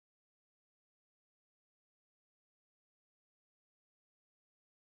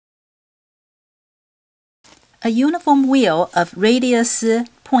A uniform wheel of radius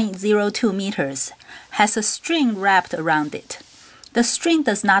 0.02 meters has a string wrapped around it. The string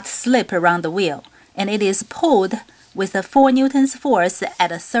does not slip around the wheel, and it is pulled with a 4 newtons force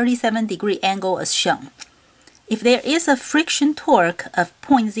at a 37-degree angle as shown. If there is a friction torque of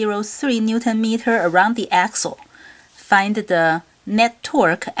 0.03 Newton-meter around the axle, find the net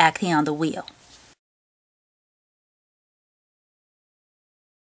torque acting on the wheel.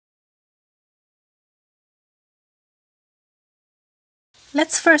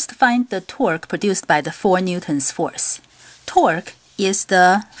 Let's first find the torque produced by the 4 newtons force. Torque is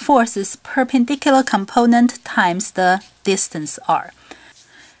the force's perpendicular component times the distance r.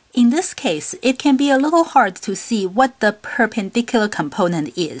 In this case, it can be a little hard to see what the perpendicular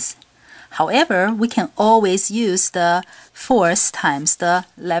component is. However, we can always use the force times the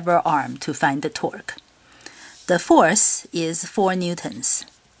lever arm to find the torque. The force is 4 newtons.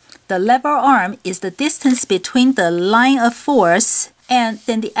 The lever arm is the distance between the line of force and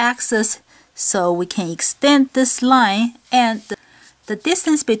then the axis, so we can extend this line, and the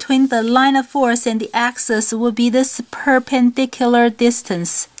distance between the line of force and the axis will be this perpendicular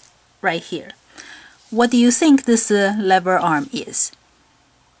distance right here. What do you think this lever arm is?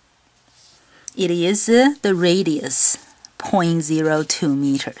 It is the radius, 0.02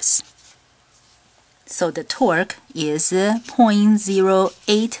 meters. So the torque is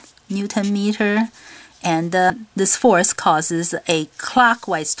 0.08 Newton meter, and this force causes a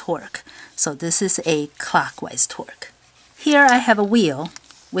clockwise torque. So this is a clockwise torque. Here I have a wheel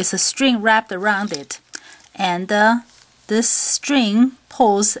with a string wrapped around it, and this string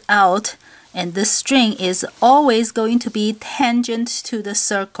pulls out, and this string is always going to be tangent to the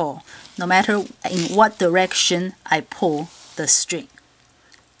circle, no matter in what direction I pull the string.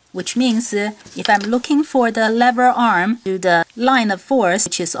 Which means if I'm looking for the lever arm to the line of force,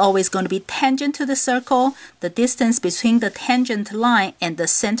 which is always going to be tangent to the circle, the distance between the tangent line and the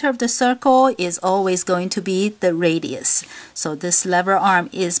center of the circle is always going to be the radius. So this lever arm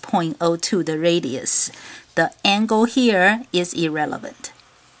is 0.02, the radius. The angle here is irrelevant.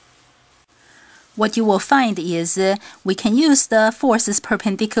 What you will find is we can use the force's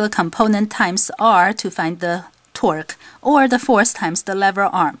perpendicular component times r to find the torque, or the force times the lever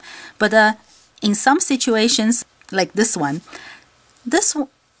arm. But in some situations, like this one, this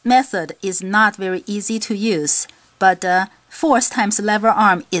method is not very easy to use, but force times lever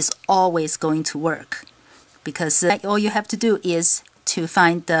arm is always going to work, because all you have to do is to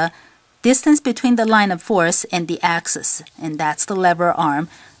find the distance between the line of force and the axis, and that's the lever arm,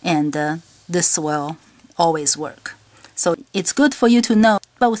 and this will always work. So it's good for you to know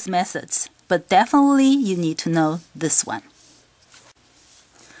both methods, but definitely you need to know this one.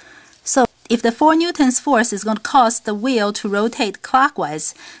 So if the 4 newtons force is going to cause the wheel to rotate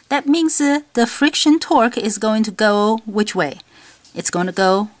clockwise, that means the friction torque is going to go which way? It's going to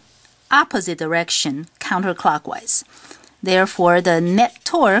go opposite direction, counterclockwise. Therefore, the net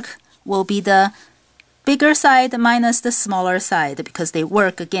torque will be the bigger side minus the smaller side, because they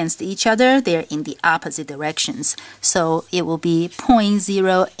work against each other. They're in the opposite directions. So it will be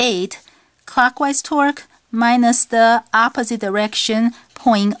 0.08 clockwise torque minus the opposite direction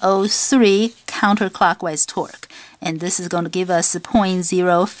 0.03 counterclockwise torque, and this is going to give us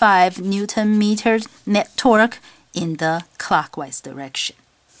 0.05 Newton meter net torque in the clockwise direction.